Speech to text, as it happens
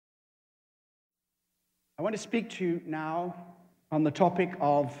I want to speak to you now on the topic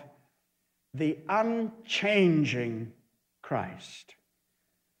of the unchanging Christ,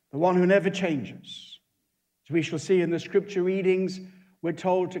 the one who never changes. As we shall see in the scripture readings, we're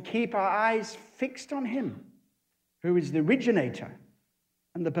told to keep our eyes fixed on him, who is the originator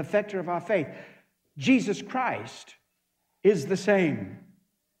and the perfecter of our faith. Jesus Christ is the same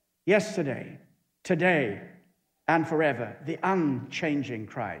yesterday, today, and forever, the unchanging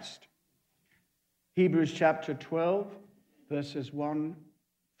Christ. Hebrews chapter 12, verses 1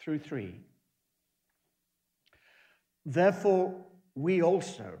 through 3. Therefore, we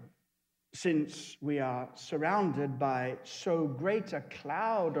also, since we are surrounded by so great a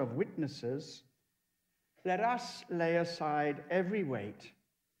cloud of witnesses, let us lay aside every weight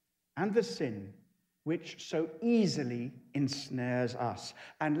and the sin which so easily ensnares us,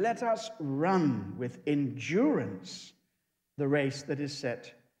 and let us run with endurance the race that is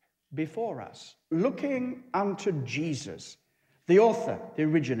set before us, looking unto Jesus, the author, the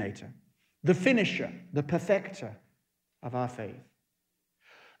originator, the finisher, the perfecter of our faith,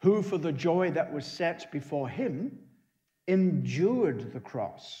 who for the joy that was set before him endured the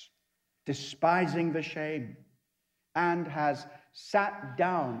cross, despising the shame, and has sat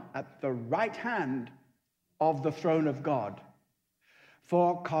down at the right hand of the throne of God.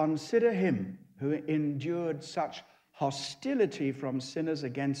 For consider him who endured such hostility from sinners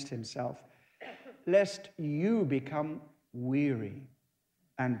against himself, lest you become weary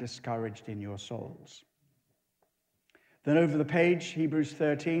and discouraged in your souls. Then over the page, Hebrews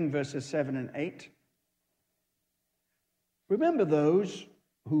 13, verses 7 and 8. Remember those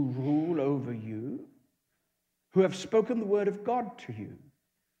who rule over you, who have spoken the word of God to you,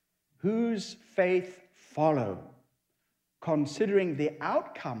 whose faith follow, considering the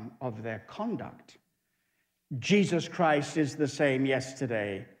outcome of their conduct. Jesus Christ is the same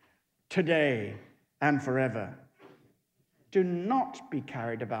yesterday, today, and forever. Do not be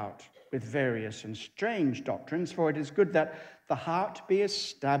carried about with various and strange doctrines, for it is good that the heart be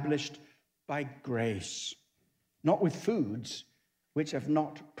established by grace, not with foods which have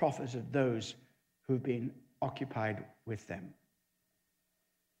not profited those who've been occupied with them.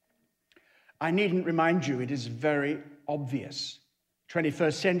 I needn't remind you, it is very obvious.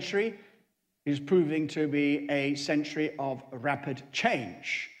 21st century is proving to be a century of rapid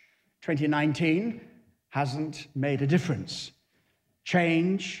change. 2019 hasn't made a difference.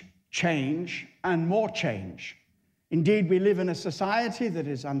 Change, change, and more change. Indeed, we live in a society that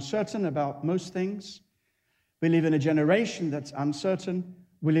is uncertain about most things. We live in a generation that's uncertain.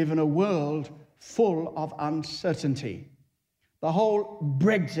 We live in a world full of uncertainty. The whole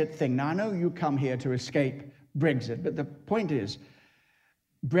Brexit thing. Now, I know you come here to escape Brexit, but the point is,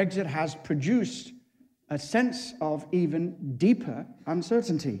 Brexit has produced a sense of even deeper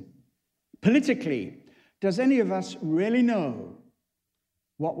uncertainty. Politically, does any of us really know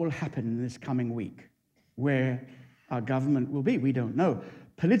what will happen in this coming week, where our government will be? We don't know.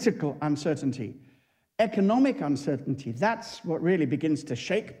 Political uncertainty. Economic uncertainty, that's what really begins to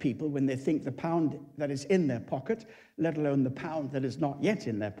shake people when they think the pound that is in their pocket, let alone the pound that is not yet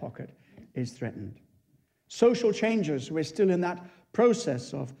in their pocket, is threatened. Social changes, we're still in that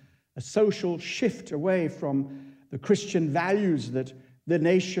process of a social shift away from the Christian values that the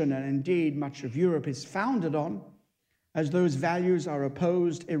nation and indeed much of Europe is founded on, as those values are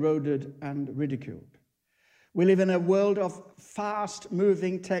opposed, eroded, and ridiculed. We live in a world of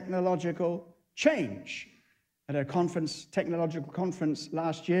fast-moving technological change. At a conference, technological conference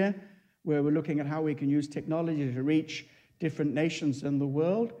last year, where we're looking at how we can use technology to reach different nations in the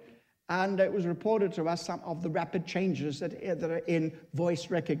world, and it was reported to us some of the rapid changes that are in voice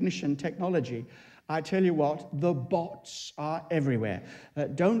recognition technology. I tell you what, the bots are everywhere.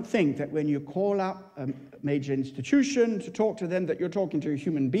 Don't think that when you call up a major institution to talk to them that you're talking to a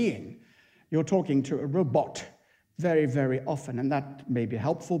human being. You're talking to a robot very, very often, and that may be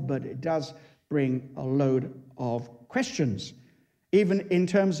helpful, but it does bring a load of questions. Even in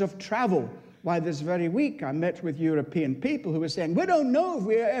terms of travel, why this very week I met with European people who were saying, we don't know if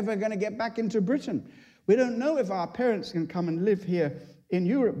we're ever going to get back into Britain. We don't know if our parents can come and live here in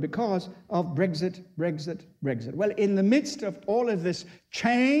Europe because of Brexit, Brexit, Brexit. Well, in the midst of all of this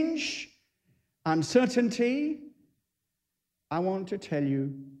change, uncertainty, I want to tell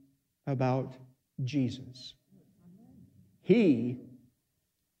you about Jesus. He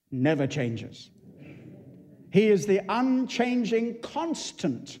never changes. He is the unchanging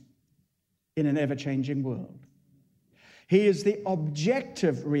constant in an ever-changing world. He is the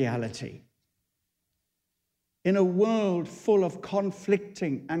objective reality in a world full of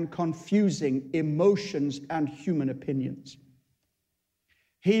conflicting and confusing emotions and human opinions.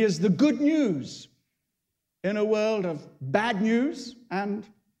 He is the good news in a world of bad news and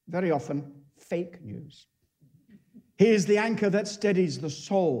very often fake news. He is the anchor that steadies the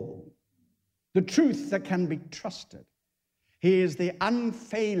soul, the truth that can be trusted. He is the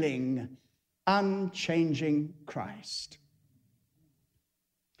unfailing, unchanging Christ.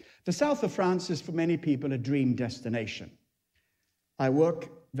 The south of France is for many people a dream destination. I work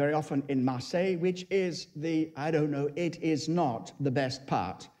very often in Marseille, which is it is not the best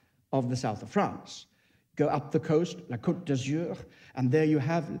part of the south of France. Go up the coast, La Côte d'Azur, and there you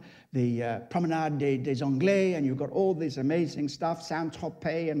have the Promenade des Anglais, and you've got all this amazing stuff,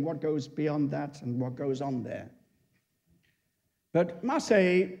 Saint-Tropez, and what goes beyond that, and what goes on there. But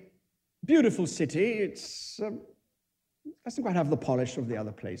Marseille, beautiful city. It's doesn't quite have the polish of the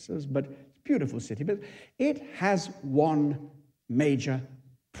other places, but it's a beautiful city. But it has one major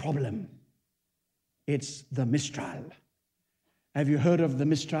problem. It's the Mistral. Have you heard of the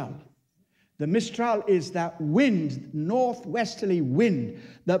Mistral? The Mistral is that wind, northwesterly wind,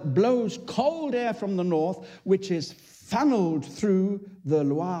 that blows cold air from the north, which is funneled through the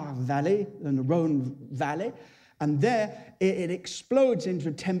Loire Valley and the Rhone Valley, and there it explodes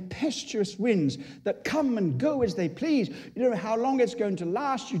into tempestuous winds that come and go as they please. You don't know how long it's going to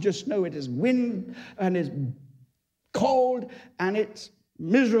last. You just know it is wind and it's cold and it's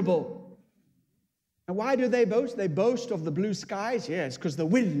miserable. And why do they boast? They boast of the blue skies. Yes, because the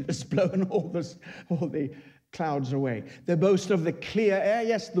wind has blown all the clouds away. They boast of the clear air.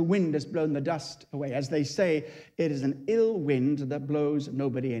 Yes, the wind has blown the dust away. As they say, it is an ill wind that blows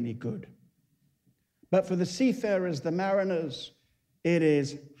nobody any good. But for the seafarers, the mariners, it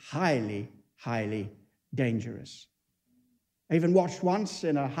is highly, highly dangerous. I even watched once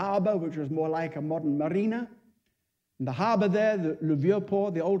in a harbor, which was more like a modern marina. In the harbor there, Le Vieux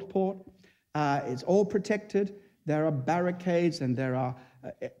Port, the old port, it's all protected. There are barricades and there are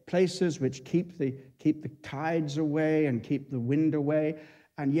places which keep the tides away and keep the wind away.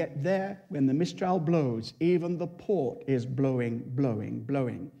 And yet there, when the Mistral blows, even the port is blowing, blowing,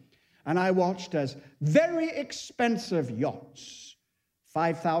 blowing. And I watched as very expensive yachts,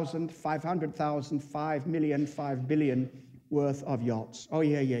 5,000, 500,000, 5 million, 5 billion worth of yachts. Oh,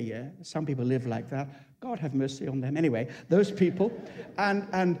 yeah. Some people live like that. God have mercy on them. Anyway, those people.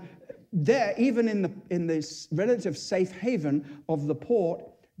 And there, even in this relative safe haven of the port,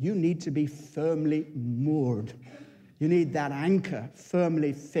 you need to be firmly moored. You need that anchor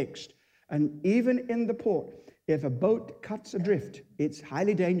firmly fixed. And even in the port, if a boat cuts adrift, it's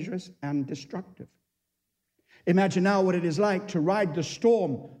highly dangerous and destructive. Imagine now what it is like to ride the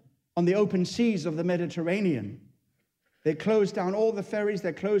storm on the open seas of the Mediterranean. They close down all the ferries,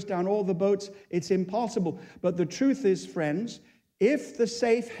 they close down all the boats. It's impossible. But the truth is, friends, if the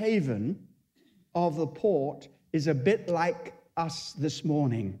safe haven of the port is a bit like us this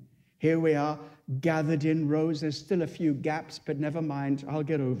morning, here we are, gathered in rows. There's still a few gaps, but never mind, I'll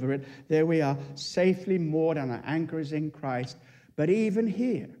get over it. There we are, safely moored, and our anchor is in Christ. But even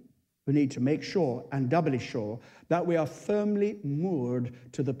here, we need to make sure, and doubly sure, that we are firmly moored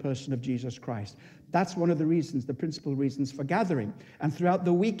to the person of Jesus Christ. That's one of the reasons, the principal reasons for gathering. And throughout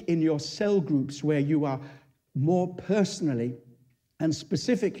the week in your cell groups, where you are more personally and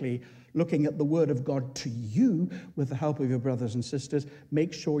specifically looking at the Word of God to you with the help of your brothers and sisters,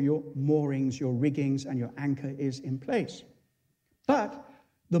 make sure your moorings, your riggings, and your anchor is in place. But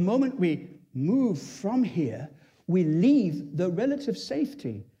the moment we move from here, we leave the relative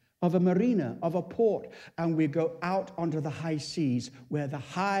safety of a marina, of a port, and we go out onto the high seas where the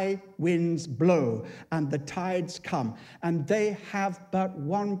high winds blow and the tides come. And they have but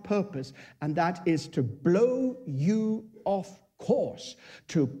one purpose, and that is to blow you off course,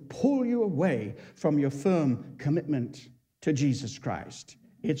 to pull you away from your firm commitment to Jesus Christ.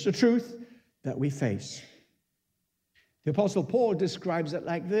 It's the truth that we face. The Apostle Paul describes it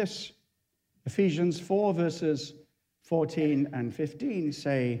like this. Ephesians 4 verses 14 and 15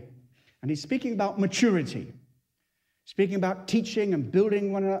 say, and he's speaking about maturity, speaking about teaching and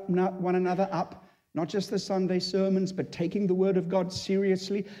building one another up, not just the Sunday sermons, but taking the Word of God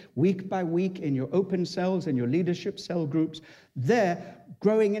seriously, week by week in your open cells, in your leadership cell groups. They're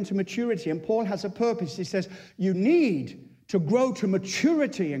growing into maturity. And Paul has a purpose. He says, you need to grow to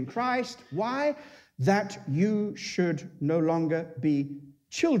maturity in Christ. Why? That you should no longer be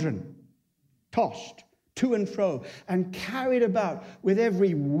children, tossed to and fro and carried about with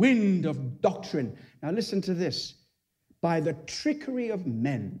every wind of doctrine. Now listen to this. By the trickery of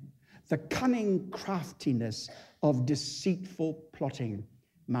men, the cunning craftiness of deceitful plotting.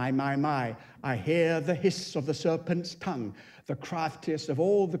 My, I hear the hiss of the serpent's tongue, the craftiest of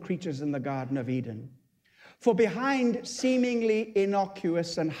all the creatures in the Garden of Eden. For behind seemingly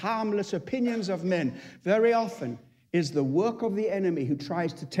innocuous and harmless opinions of men, very often is the work of the enemy who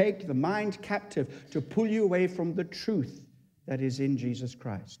tries to take the mind captive to pull you away from the truth that is in Jesus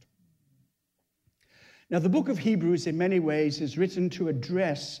Christ. Now, the book of Hebrews, in many ways, is written to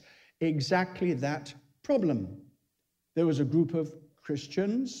address exactly that problem. There was a group of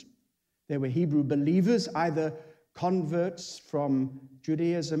Christians. They were Hebrew believers, either converts from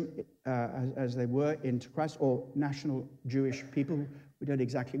Judaism as they were into Christ, or national Jewish people. We don't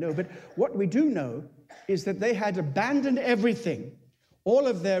exactly know. But what we do know is that they had abandoned everything, all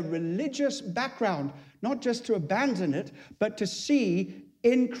of their religious background, not just to abandon it, but to see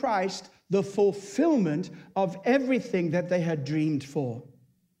in Christ the fulfillment of everything that they had dreamed for.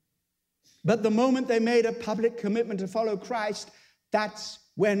 But the moment they made a public commitment to follow Christ, that's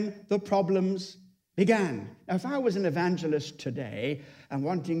when the problems began. Now, if I was an evangelist today and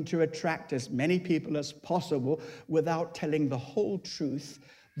wanting to attract as many people as possible without telling the whole truth,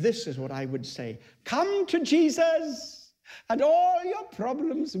 this is what I would say. Come to Jesus and all your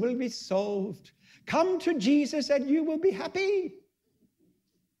problems will be solved. Come to Jesus and you will be happy.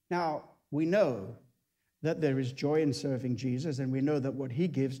 Now, we know that there is joy in serving Jesus, and we know that what he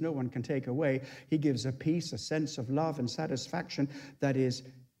gives, no one can take away. He gives a peace, a sense of love and satisfaction that is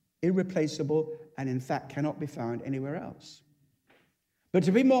irreplaceable and, in fact, cannot be found anywhere else. But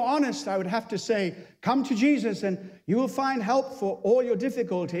to be more honest, I would have to say, come to Jesus and you will find help for all your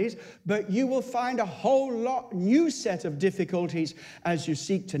difficulties, but you will find a whole lot new set of difficulties as you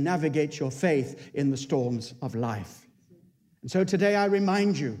seek to navigate your faith in the storms of life. And so today I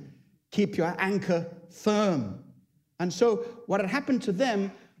remind you, keep your anchor firm. And so what had happened to them,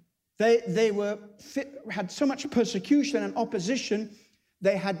 they had so much persecution and opposition.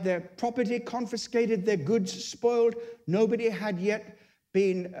 They had their property confiscated, their goods spoiled. Nobody had yet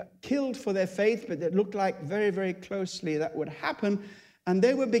been killed for their faith, but it looked like very, very closely that would happen. And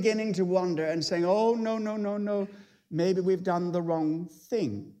they were beginning to wonder and saying, oh, no, maybe we've done the wrong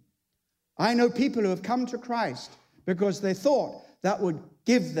thing. I know people who have come to Christ because they thought that would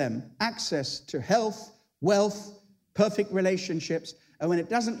give them access to health, wealth, perfect relationships. And when it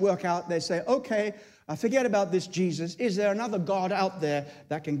doesn't work out, they say, okay, I forget about this Jesus. Is there another God out there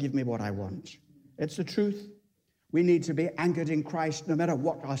that can give me what I want? It's the truth. We need to be anchored in Christ no matter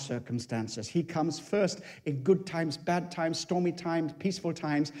what our circumstances. He comes first in good times, bad times, stormy times, peaceful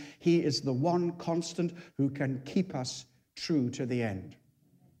times. He is the one constant who can keep us true to the end.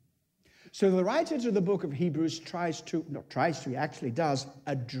 So the writer to the book of Hebrews he actually does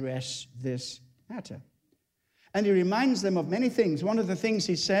address this matter. And he reminds them of many things. One of the things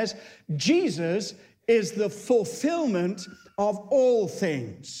he says, Jesus is the fulfillment of all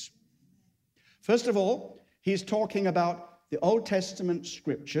things. First of all, he's talking about the Old Testament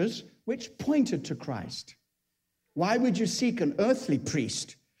scriptures which pointed to Christ. Why would you seek an earthly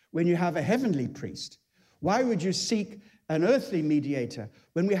priest when you have a heavenly priest? Why would you seek an earthly mediator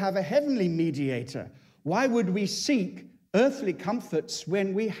when we have a heavenly mediator? Why would we seek earthly comforts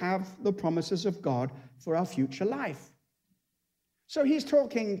when we have the promises of God for our future life? So he's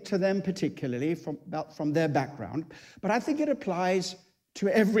talking to them particularly from their background, but I think it applies to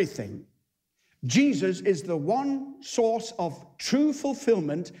everything. Jesus is the one source of true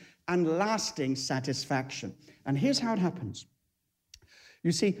fulfillment and lasting satisfaction. And here's how it happens.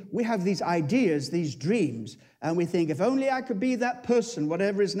 You see, we have these ideas, these dreams, and we think, if only I could be that person,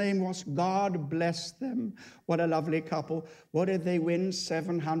 whatever his name was. God bless them. What a lovely couple. What did they win?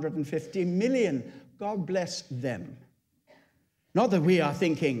 750 million. God bless them. Not that we are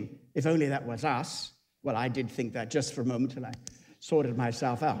thinking, if only that was us. Well, I did think that just for a moment till I sorted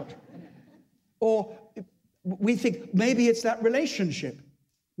myself out. Or we think maybe it's that relationship.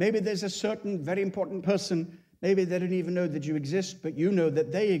 Maybe there's a certain very important person. Maybe they don't even know that you exist, but you know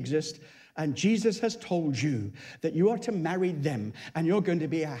that they exist. And Jesus has told you that you are to marry them, and you're going to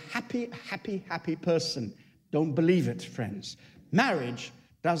be a happy, happy, happy person. Don't believe it, friends. Marriage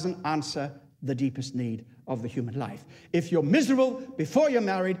doesn't answer the deepest need of the human life. If you're miserable before you're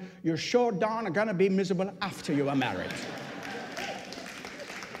married, you're sure darn are going to be miserable after you are married.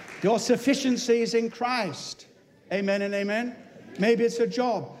 Your sufficiency is in Christ. Amen and amen. Maybe it's a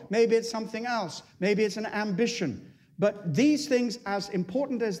job. Maybe it's something else. Maybe it's an ambition. But these things, as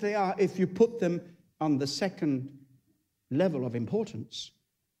important as they are, if you put them on the second level of importance,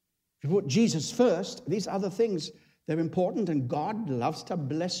 if you put Jesus first, these other things, they're important, and God loves to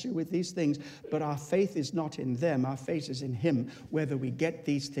bless you with these things, but our faith is not in them. Our faith is in him, whether we get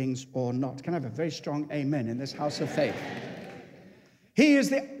these things or not. Can I have a very strong amen in this house of faith? He is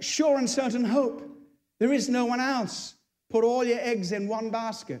the sure and certain hope. There is no one else. put all your eggs in one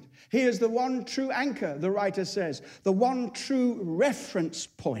basket. He is the one true anchor, the writer says, the one true reference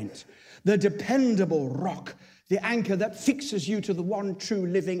point, the dependable rock, the anchor that fixes you to the one true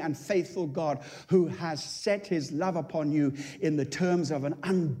living and faithful God who has set his love upon you in the terms of an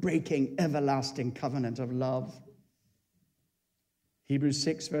unbreaking, everlasting covenant of love. Hebrews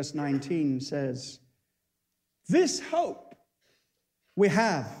 6 verse 19 says, this hope we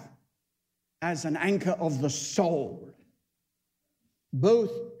have as an anchor of the soul,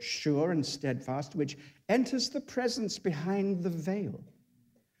 both sure and steadfast, which enters the presence behind the veil,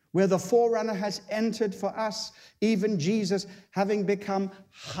 where the forerunner has entered for us, even Jesus, having become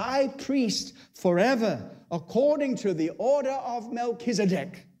high priest forever, according to the order of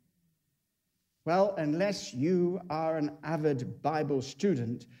Melchizedek. Well, unless you are an avid Bible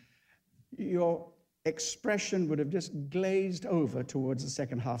student, your expression would have just glazed over towards the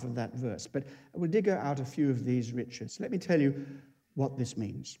second half of that verse. But I will dig out a few of these riches. Let me tell you what this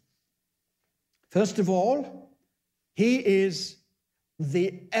means. First of all, he is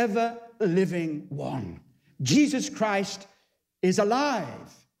the ever-living one. Jesus Christ is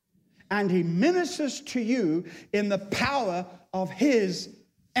alive, and he ministers to you in the power of his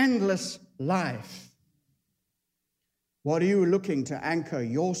endless life. What are you looking to anchor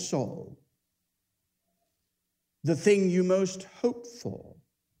your soul? The thing you most hope for,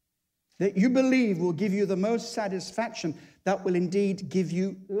 that you believe will give you the most satisfaction, that will indeed give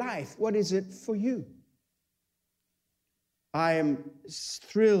you life. What is it for you? I am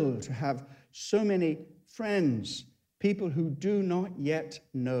thrilled to have so many friends, people who do not yet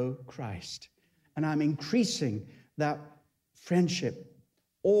know Christ. And I'm increasing that friendship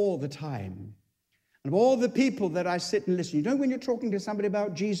all the time. And of all the people that I sit and listen, you know, when you're talking to somebody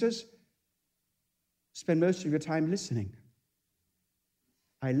about Jesus, spend most of your time listening.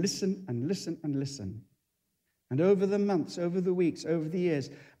 I listen and listen and listen. And over the months, over the weeks, over the years,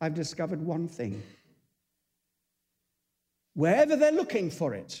 I've discovered one thing. Wherever they're looking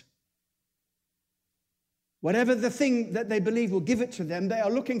for it, whatever the thing that they believe will give it to them, they are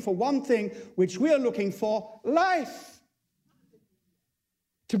looking for one thing which we are looking for: life.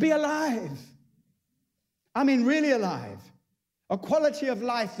 To be alive. I mean, really alive. A quality of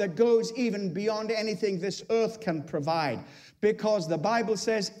life that goes even beyond anything this earth can provide. Because the Bible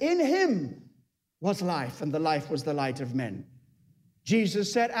says, in him was life, and the life was the light of men.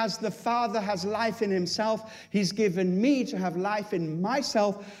 Jesus said, as the Father has life in himself, he's given me to have life in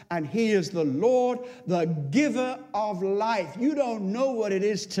myself, and he is the Lord, the giver of life. You don't know what it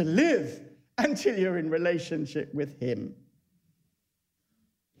is to live until you're in relationship with him.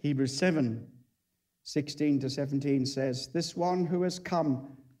 Hebrews 7, 16 to 17 says, this one who has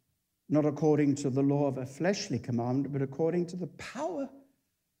come, not according to the law of a fleshly command, but according to the power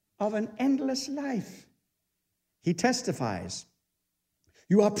of an endless life. He testifies,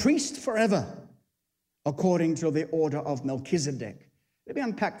 you are priest forever, according to the order of Melchizedek. Let me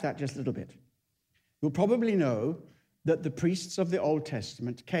unpack that just a little bit. You'll probably know that the priests of the Old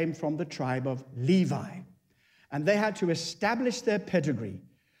Testament came from the tribe of Levi, and they had to establish their pedigree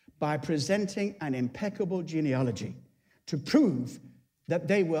by presenting an impeccable genealogy to prove that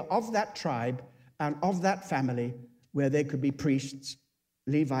they were of that tribe and of that family where they could be priests,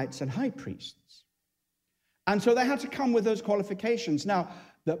 Levites, and high priests. And so they had to come with those qualifications. Now,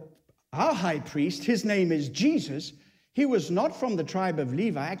 our high priest, his name is Jesus. He was not from the tribe of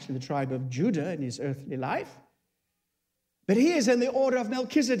Levi, actually the tribe of Judah in his earthly life. But he is in the order of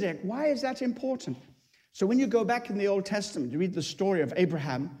Melchizedek. Why is that important? So when you go back in the Old Testament, you read the story of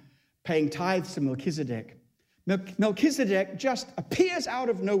Abraham paying tithes to Melchizedek. Melchizedek just appears out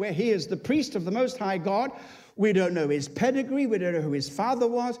of nowhere. He is the priest of the Most High God. We don't know his pedigree. We don't know who his father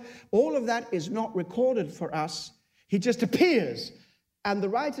was. All of that is not recorded for us. He just appears. And the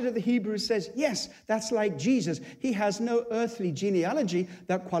writer of the Hebrews says, yes, that's like Jesus. He has no earthly genealogy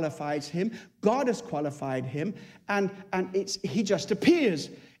that qualifies him. God has qualified him. And he just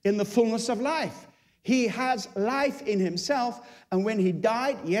appears in the fullness of life. He has life in himself. And when he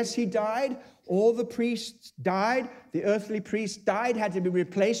died, yes, he died. All the priests died. The earthly priest died, had to be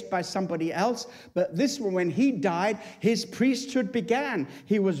replaced by somebody else. But this one, when he died, his priesthood began.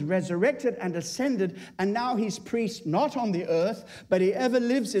 He was resurrected and ascended, and now he's priest not on the earth, but he ever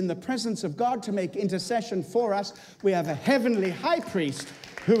lives in the presence of God to make intercession for us. We have a heavenly high priest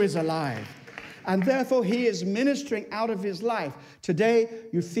who is alive. And therefore, he is ministering out of his life. Today,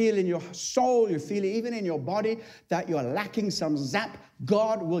 you feel in your soul, you feel even in your body that you're lacking some zap.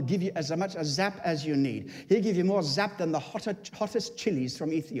 God will give you as much a zap as you need. He'll give you more zap than the hottest chilies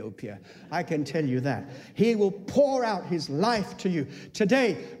from Ethiopia. I can tell you that. He will pour out his life to you.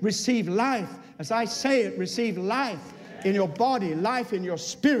 Today, receive life. As I say it, receive life. in your body, life in your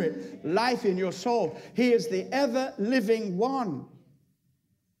spirit, life in your soul. He is the ever-living one.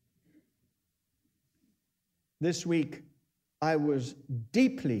 This week, I was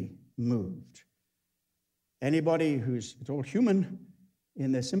deeply moved. Anybody who's at all human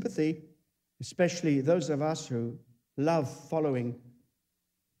in their sympathy, especially those of us who love following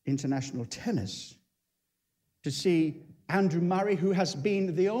international tennis, to see Andrew Murray, who has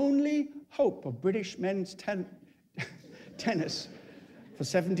been the only hope of British men's tennis for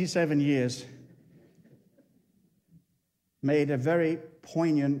 77 years, made a very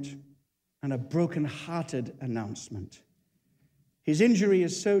poignant and a broken-hearted announcement. His injury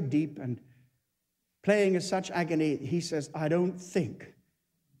is so deep and playing in such agony, he says, I don't think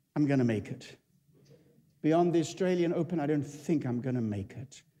I'm going to make it. Beyond the Australian Open, I don't think I'm going to make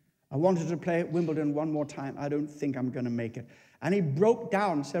it. I wanted to play at Wimbledon one more time. I don't think I'm going to make it. And he broke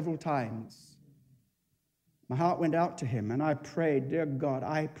down several times. My heart went out to him, and I prayed, dear God,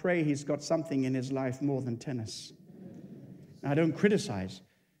 I pray he's got something in his life more than tennis. I don't criticize,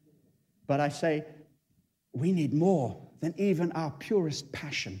 but I say, we need more than even our purest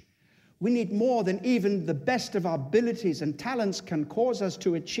passion. We need more than even the best of our abilities and talents can cause us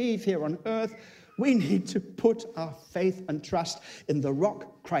to achieve here on earth. We need to put our faith and trust in the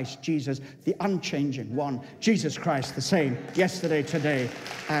rock, Christ Jesus, the unchanging one, Jesus Christ, the same yesterday, today,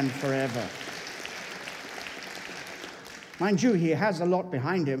 and forever. Mind you, he has a lot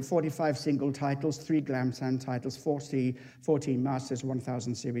behind him, 45 single titles, 3 Grand Slam titles, 14 Masters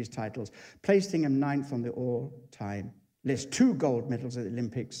 1000 Series titles, placing him 9th on the all-time list, 2 gold medals at the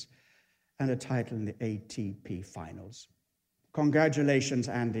Olympics, and a title in the ATP finals. Congratulations,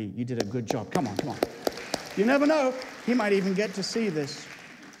 Andy. You did a good job. Come on, come on. You never know. He might even get to see this.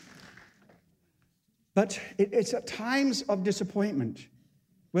 But it's at times of disappointment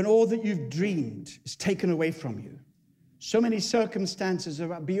when all that you've dreamed is taken away from you. So many circumstances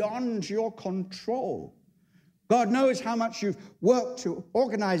are beyond your control. God knows how much you've worked to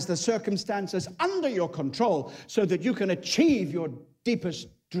organize the circumstances under your control so that you can achieve your deepest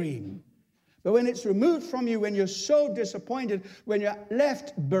dream. But when it's removed from you, when you're so disappointed, when you're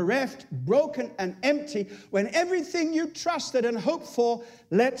left bereft, broken, and empty, when everything you trusted and hoped for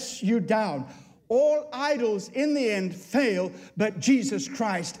lets you down, all idols in the end fail, but Jesus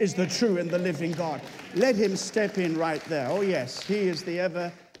Christ is the true and the living God. Let him step in right there. Oh yes, he is the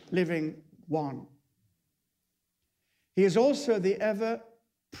ever-living one. He is also the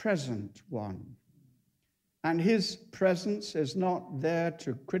ever-present one. And his presence is not there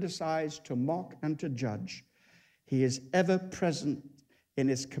to criticize, to mock, and to judge. He is ever present in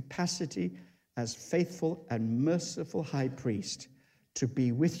his capacity as faithful and merciful high priest to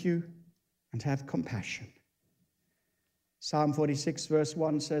be with you and have compassion. Psalm 46 verse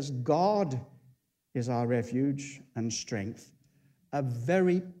 1 says, God is our refuge and strength, a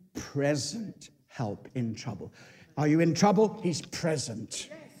very present help in trouble. Are you in trouble? He's present.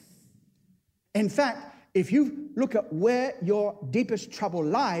 Yes. In fact, if you look at where your deepest trouble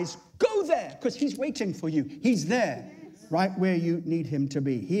lies, go there, because he's waiting for you. He's there, right where you need him to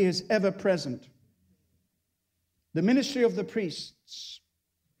be. He is ever present. The ministry of the priests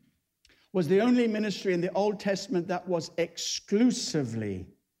was the only ministry in the Old Testament that was exclusively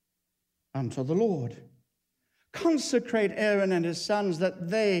unto the Lord. Consecrate Aaron and his sons that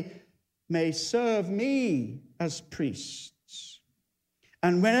they may serve me as priests.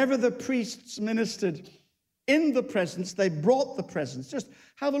 And whenever the priests ministered in the presence, they brought the presence. Just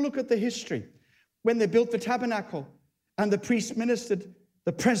have a look at the history. When they built the tabernacle and the priest ministered,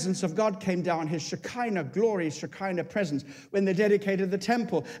 the presence of God came down, his Shekinah glory, Shekinah presence. When they dedicated the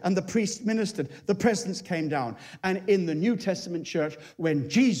temple and the priest ministered, the presence came down. And in the New Testament church, when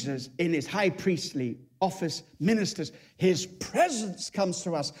Jesus in his high priestly office ministers, his presence comes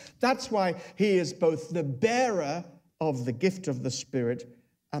to us. That's why he is both the bearer of the gift of the Spirit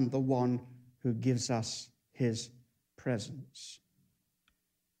and the one who gives us his presence.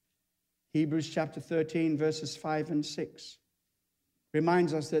 Hebrews chapter 13, verses 5 and 6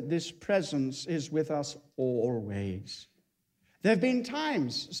 reminds us that this presence is with us always. There have been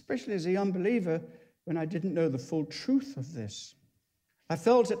times, especially as a young believer, when I didn't know the full truth of this. I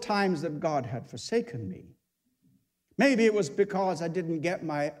felt at times that God had forsaken me. Maybe it was because I didn't get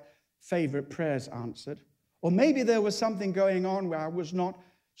my favorite prayers answered. Or maybe there was something going on where I was not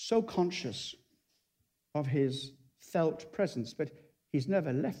so conscious of his felt presence. But he's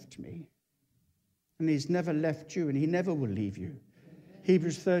never left me. And he's never left you, and he never will leave you.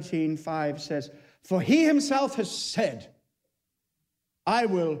 Hebrews 13:5 says, for he himself has said, I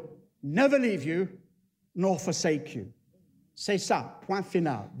will never leave you nor forsake you. C'est ça, point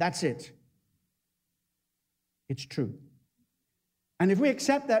final. That's it. It's true. And if we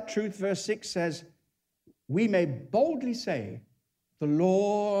accept that truth, verse 6 says, we may boldly say, the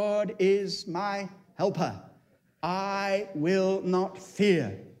Lord is my helper. I will not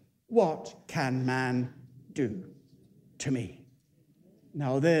fear. What can man do to me?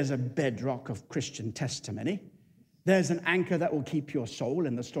 Now, there's a bedrock of Christian testimony. There's an anchor that will keep your soul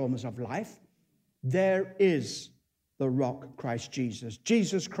in the storms of life. There is the rock, Christ Jesus.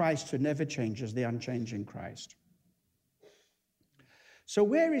 Jesus Christ who never changes, the unchanging Christ. So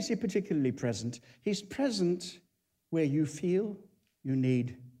where is he particularly present? He's present where you feel you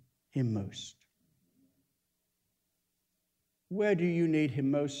need him most. Where do you need him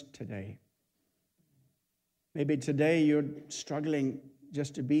most today? Maybe today you're struggling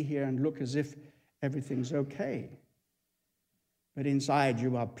just to be here and look as if everything's okay. But inside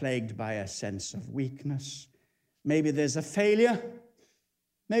you are plagued by a sense of weakness. Maybe there's a failure.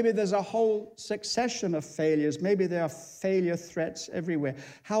 Maybe there's a whole succession of failures. Maybe there are failure threats everywhere.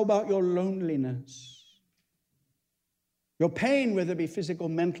 How about your loneliness? Your pain, whether it be physical,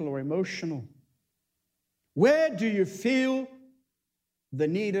 mental, or emotional. Where do you feel the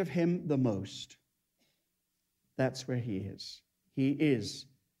need of him the most? That's where he is. He is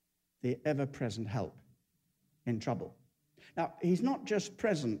the ever-present help in trouble. Now, he's not just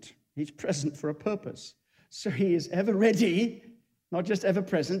present. He's present for a purpose. So he is ever ready, not just ever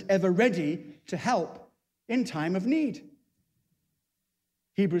present, ever ready to help in time of need.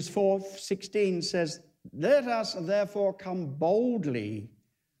 Hebrews 4:16 says, let us therefore come boldly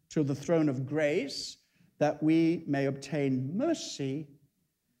to the throne of grace, that we may obtain mercy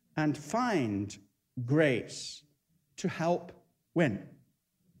and find grace to help when?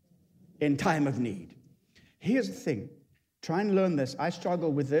 In time of need. Here's the thing. Try and learn this. I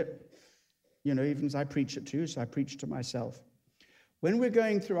struggle with it. Even as I preach it to you, so I preach to myself. When we're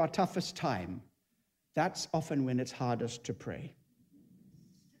going through our toughest time, that's often when it's hardest to pray.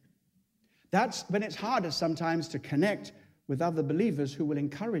 That's when it's hardest sometimes to connect with other believers who will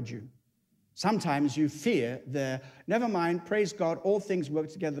encourage you. Sometimes you fear never mind, praise God, all things work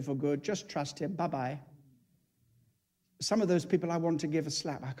together for good, just trust him, bye-bye. Some of those people I want to give a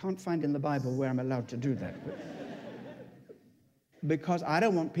slap. I can't find in the Bible where I'm allowed to do that. Because I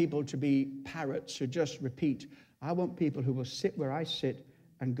don't want people to be parrots who just repeat. I want people who will sit where I sit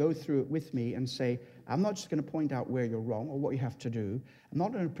and go through it with me and say, I'm not just going to point out where you're wrong or what you have to do. I'm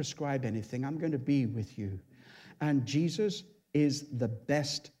not going to prescribe anything. I'm going to be with you. And Jesus is the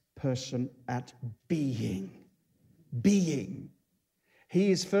best person at being. Being.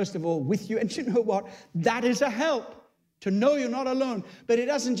 He is, first of all, with you. And you know what? That is a help. To know you're not alone. But he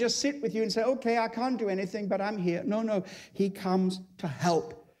doesn't just sit with you and say, okay, I can't do anything, but I'm here. No. He comes to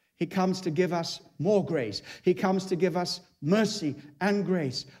help. He comes to give us more grace. He comes to give us mercy and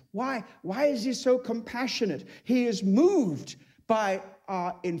grace. Why? Why is he so compassionate? He is moved by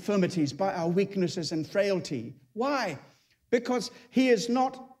our infirmities, by our weaknesses and frailty. Why? Because he is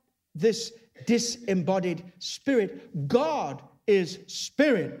not this disembodied spirit. God is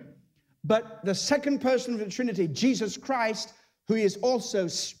spirit. But the second person of the Trinity, Jesus Christ, who is also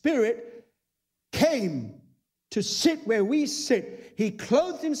Spirit, came to sit where we sit. He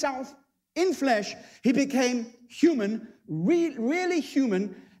clothed himself in flesh. He became human, really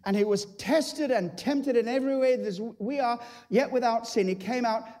human, and he was tested and tempted in every way as we are, yet without sin. He came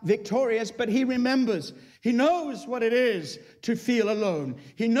out victorious, but he remembers. He knows what it is to feel alone.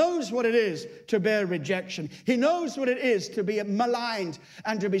 He knows what it is to bear rejection. He knows what it is to be maligned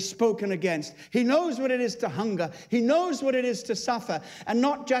and to be spoken against. He knows what it is to hunger. He knows what it is to suffer. And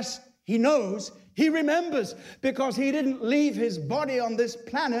not just he knows, he remembers, because he didn't leave his body on this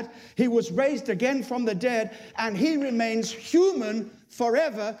planet. He was raised again from the dead, and he remains human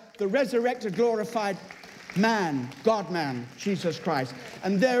forever, the resurrected, glorified man, God-man, Jesus Christ.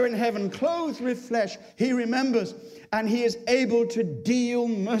 And there in heaven, clothed with flesh, he remembers, and he is able to deal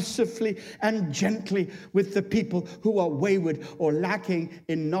mercifully and gently with the people who are wayward or lacking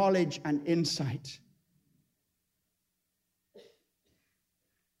in knowledge and insight.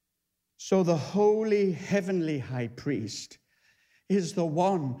 So the holy heavenly high priest is the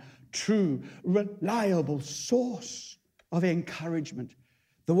one true, reliable source of encouragement,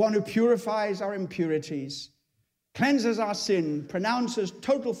 the one who purifies our impurities, cleanses our sin, pronounces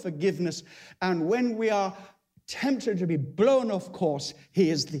total forgiveness, and when we are tempted to be blown off course, he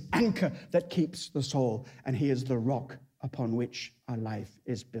is the anchor that keeps the soul, and he is the rock upon which our life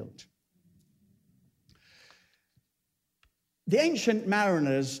is built. The ancient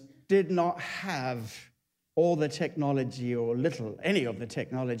mariners did not have all the technology or any of the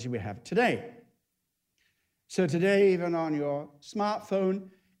technology we have today. So today, even on your smartphone,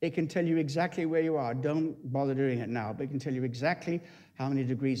 It can tell you exactly where you are. Don't bother doing it now, but it can tell you exactly how many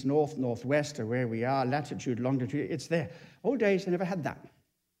degrees north, northwest, or where we are, latitude, longitude. It's there. Old days, they never had that.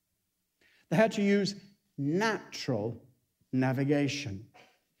 They had to use natural navigation,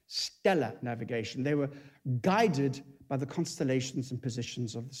 stellar navigation. They were guided by the constellations and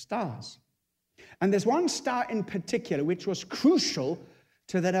positions of the stars. And there's one star in particular which was crucial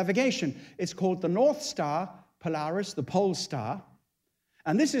to their navigation. It's called the North Star, Polaris, the pole star.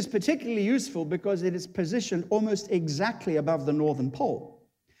 And this is particularly useful because it is positioned almost exactly above the northern pole.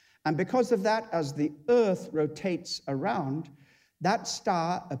 And because of that, as the Earth rotates around, that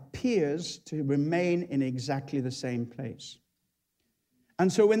star appears to remain in exactly the same place.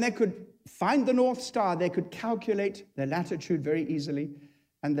 And so when they could find the North Star, they could calculate their latitude very easily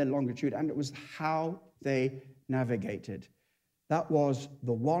and their longitude, and it was how they navigated. That was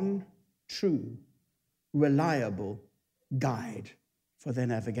the one true, reliable guide for their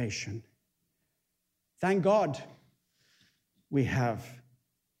navigation. Thank God we have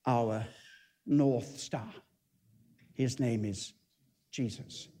our North Star. His name is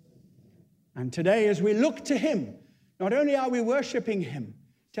Jesus. And today, as we look to him, not only are we worshiping him,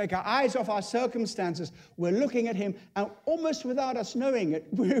 take our eyes off our circumstances, we're looking at him, and almost without us knowing it,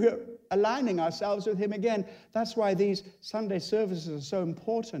 we're aligning ourselves with him again. That's why these Sunday services are so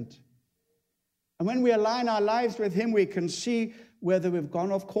important. And when we align our lives with him, we can see whether we've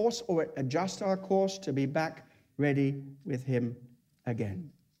gone off course or adjust our course to be back ready with him again.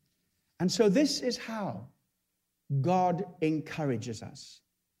 And so this is how God encourages us.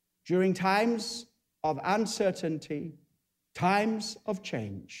 During times of uncertainty, times of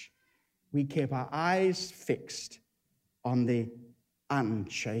change, we keep our eyes fixed on the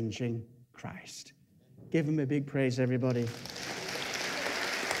unchanging Christ. Give him a big praise, everybody.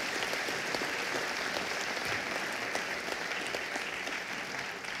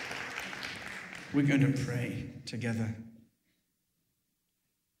 We're going to pray together.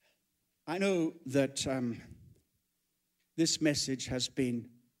 I know that this message has been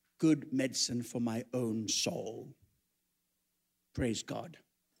good medicine for my own soul. Praise God.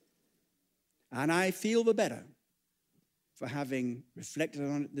 And I feel the better for having reflected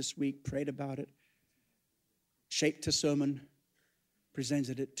on it this week, prayed about it, shaped a sermon,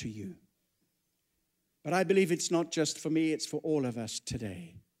 presented it to you. But I believe it's not just for me, it's for all of us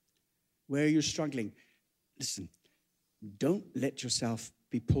today. Where are you struggling? Listen, don't let yourself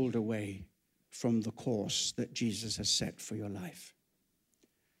be pulled away from the course that Jesus has set for your life.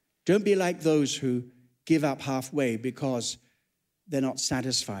 Don't be like those who give up halfway because they're not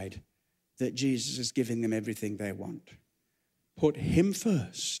satisfied that Jesus is giving them everything they want. Put him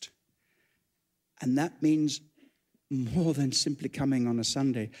first. And that means more than simply coming on a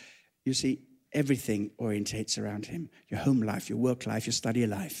Sunday. You see, everything orientates around him. Your home life, your work life, your study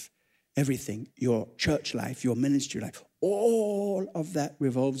life. Everything, your church life, your ministry life, all of that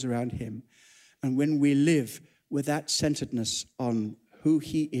revolves around him. And when we live with that centeredness on who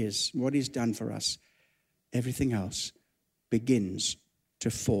he is, what he's done for us, everything else begins to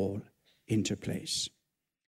fall into place.